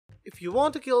If you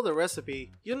want to kill the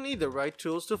recipe, you need the right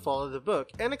tools to follow the book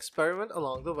and experiment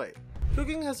along the way.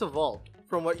 Cooking has evolved.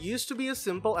 From what used to be a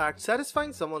simple act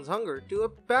satisfying someone's hunger to a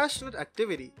passionate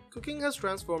activity, cooking has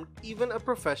transformed even a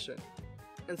profession.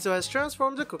 And so has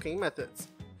transformed the cooking methods.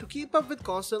 To keep up with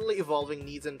constantly evolving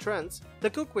needs and trends, the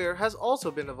cookware has also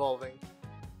been evolving.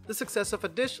 The success of a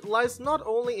dish lies not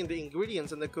only in the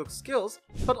ingredients and the cook's skills,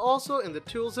 but also in the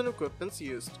tools and equipments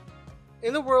used.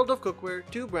 In the world of cookware,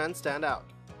 two brands stand out.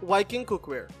 Viking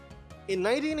Cookware. In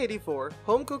 1984,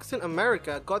 home cooks in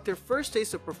America got their first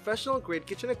taste of professional-grade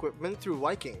kitchen equipment through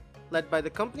Viking, led by the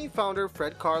company founder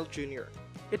Fred Carl Jr.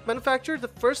 It manufactured the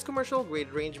first commercial-grade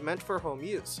range meant for home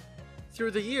use. Through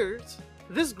the years,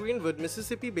 this Greenwood,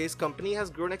 Mississippi-based company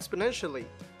has grown exponentially.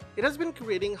 It has been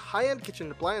creating high-end kitchen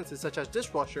appliances such as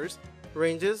dishwashers,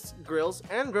 ranges, grills,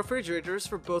 and refrigerators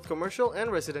for both commercial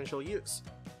and residential use.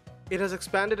 It has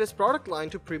expanded its product line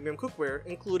to premium cookware,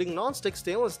 including non-stick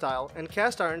stainless style and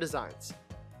cast iron designs.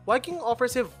 Viking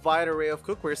offers a wide array of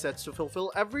cookware sets to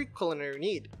fulfill every culinary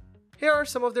need. Here are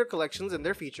some of their collections and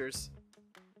their features.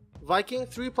 Viking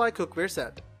 3-Ply Cookware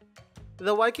Set.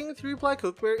 The Viking 3-Ply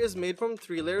cookware is made from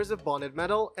 3 layers of bonded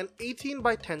metal, an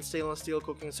 18x10 stainless steel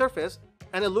cooking surface,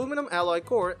 an aluminum alloy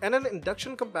core, and an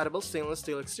induction-compatible stainless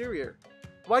steel exterior.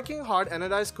 Viking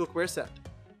Hard-Anodized Cookware Set.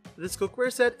 This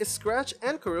cookware set is scratch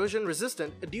and corrosion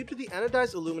resistant due to the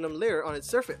anodized aluminum layer on its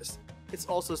surface. It's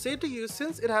also safe to use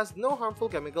since it has no harmful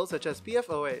chemicals such as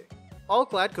PFOA. All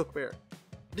Clad Cookware.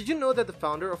 Did you know that the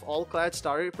founder of All Clad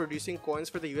started producing coins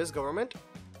for the US government?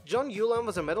 John Ulam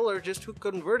was a metallurgist who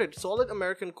converted solid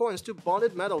American coins to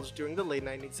bonded metals during the late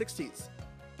 1960s.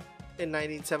 In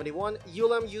 1971,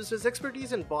 Ulam used his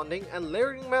expertise in bonding and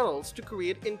layering metals to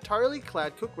create entirely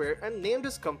clad cookware and named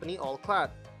his company All Clad.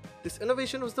 This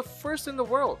innovation was the first in the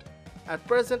world. At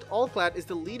present, All Clad is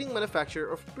the leading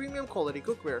manufacturer of premium quality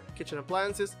cookware, kitchen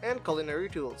appliances, and culinary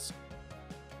tools.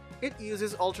 It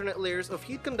uses alternate layers of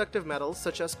heat-conductive metals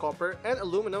such as copper and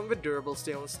aluminum with durable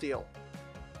stainless steel.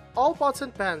 All pots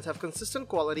and pans have consistent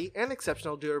quality and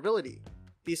exceptional durability.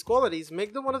 These qualities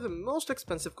make them one of the most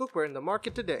expensive cookware in the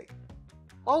market today.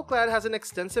 All Clad has an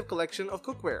extensive collection of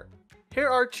cookware. Here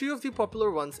are 2 of the popular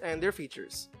ones and their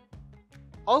features.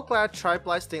 All Clad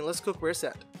Tri-Ply Stainless Cookware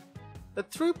Set. The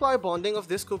 3-ply bonding of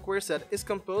this cookware set is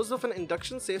composed of an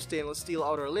induction-safe stainless steel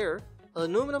outer layer,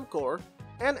 aluminum core,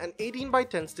 and an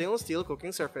 18x10 stainless steel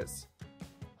cooking surface.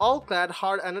 All Clad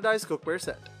Hard-Anodized Cookware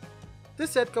Set. This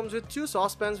set comes with 2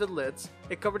 saucepans with lids,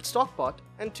 a covered stock pot,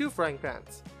 and 2 frying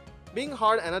pans. Being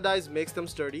hard-anodized makes them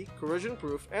sturdy,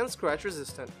 corrosion-proof, and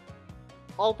scratch-resistant.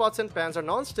 All pots and pans are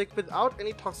non-stick without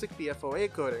any toxic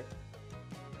PFOA coating.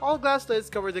 All glass lids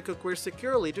cover the cookware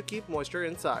securely to keep moisture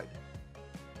inside.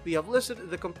 We have listed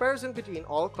the comparison between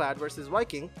All Clad versus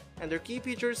Viking and their key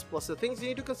features plus the things you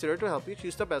need to consider to help you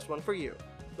choose the best one for you.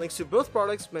 Links to both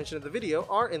products mentioned in the video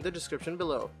are in the description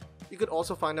below. You could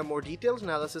also find a more detailed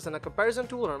analysis and a comparison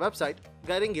tool on our website,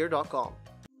 guidinggear.com.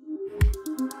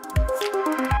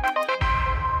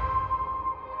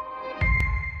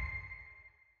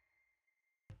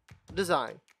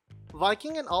 Design.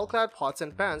 Viking and All Clad pots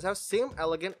and pans have same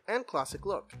elegant and classic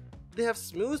look. They have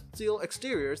smooth steel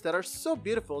exteriors that are so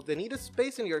beautiful they need a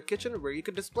space in your kitchen where you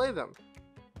could display them.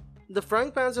 The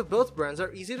frying pans of both brands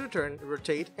are easy to turn,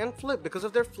 rotate, and flip because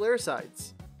of their flare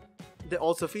sides. They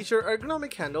also feature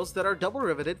ergonomic handles that are double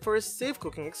riveted for a safe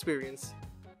cooking experience.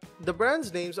 The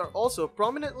brands' names are also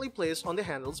prominently placed on the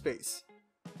handle's base.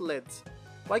 Lids.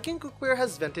 Viking Cookware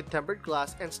has vented tempered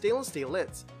glass and stainless steel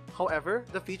lids. However,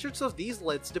 the features of these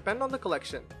lids depend on the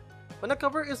collection. When a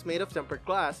cover is made of tempered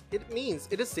glass, it means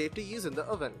it is safe to use in the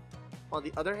oven. On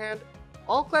the other hand,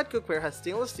 All Clad Cookware has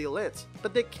stainless steel lids,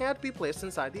 but they can't be placed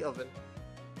inside the oven.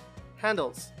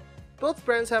 Handles. Both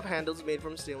brands have handles made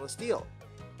from stainless steel.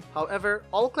 However,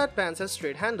 All Clad pans has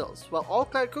straight handles, while All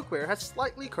Clad Cookware has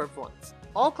slightly curved ones.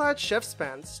 All Clad chef's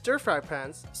pans, stir-fry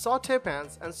pans, sauté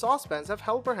pans, and saucepans have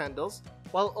helper handles,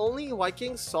 while only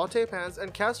Viking's sauté pans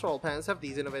and casserole pans have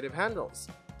these innovative handles.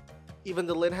 Even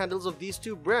the lid handles of these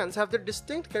 2 brands have their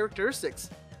distinct characteristics.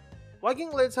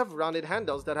 Viking lids have rounded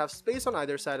handles that have space on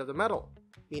either side of the metal.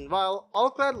 Meanwhile, All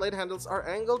Clad lid handles are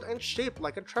angled and shaped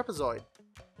like a trapezoid.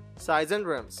 Sides and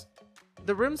rims.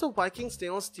 The rims of Viking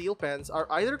stainless steel pans are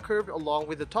either curved along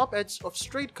with the top edge of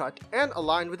straight cut and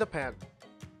aligned with the pan.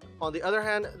 On the other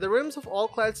hand, the rims of All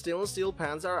Clad stainless steel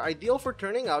pans are ideal for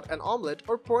turning out an omelette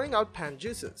or pouring out pan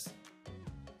juices.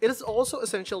 It is also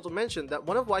essential to mention that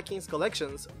one of Viking's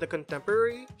collections, the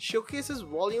Contemporary, showcases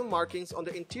volume markings on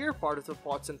the interior part of the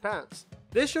pots and pans.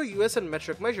 They show US and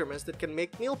metric measurements that can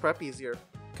make meal prep easier.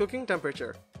 Cooking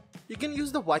temperature. You can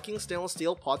use the Viking stainless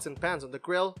steel pots and pans on the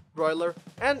grill, broiler,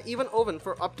 and even oven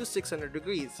for up to 600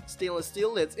 degrees, stainless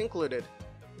steel lids included.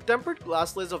 The tempered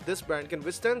glass lids of this brand can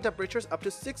withstand temperatures up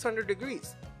to 600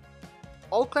 degrees.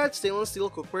 All Clad stainless steel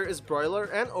cookware is broiler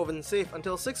and oven safe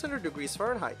until 600 degrees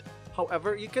Fahrenheit.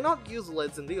 However, you cannot use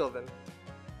lids in the oven.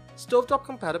 Stovetop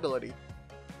Compatibility.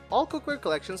 All cookware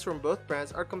collections from both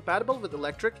brands are compatible with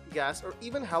electric, gas, or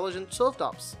even halogen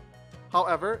stovetops.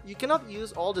 However, you cannot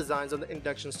use all designs on the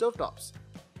induction stovetops.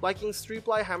 Viking's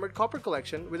Tri-Ply hammered copper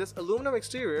collection with its aluminum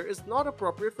exterior is not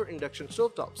appropriate for induction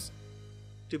stovetops.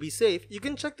 To be safe, you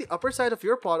can check the upper side of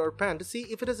your pot or pan to see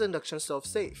if it is induction stove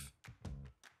safe.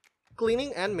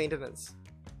 Cleaning and maintenance.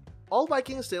 All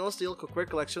Viking stainless steel cookware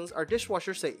collections are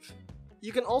dishwasher safe.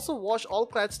 You can also wash all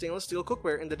Clad stainless steel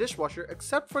cookware in the dishwasher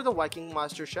except for the Viking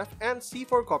Master Chef and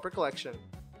C4 copper collection.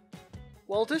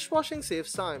 While dishwashing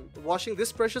saves time, washing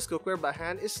this precious cookware by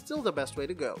hand is still the best way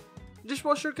to go.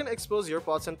 Dishwasher can expose your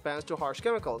pots and pans to harsh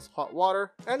chemicals, hot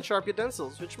water, and sharp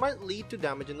utensils which might lead to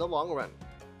damage in the long run.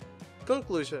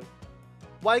 Conclusion.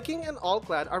 Viking and All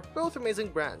Clad are both amazing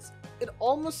brands. It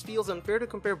almost feels unfair to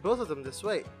compare both of them this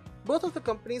way. Both of the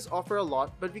companies offer a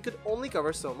lot, but we could only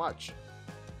cover so much.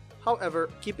 However,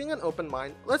 keeping an open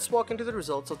mind, let's walk into the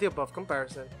results of the above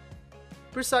comparison.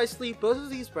 Precisely, both of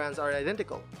these brands are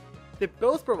identical. They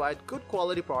both provide good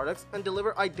quality products and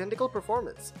deliver identical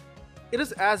performance. It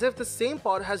is as if the same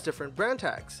pot has different brand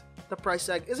tags. The price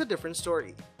tag is a different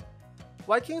story.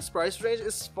 Viking's price range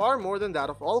is far more than that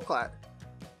of All Clad.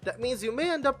 That means you may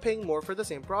end up paying more for the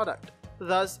same product.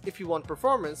 Thus, if you want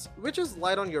performance, which is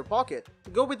light on your pocket,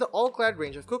 go with the All Clad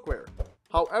range of cookware.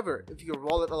 However, if your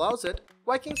wallet allows it,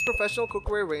 Viking's professional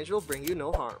cookware range will bring you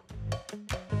no harm.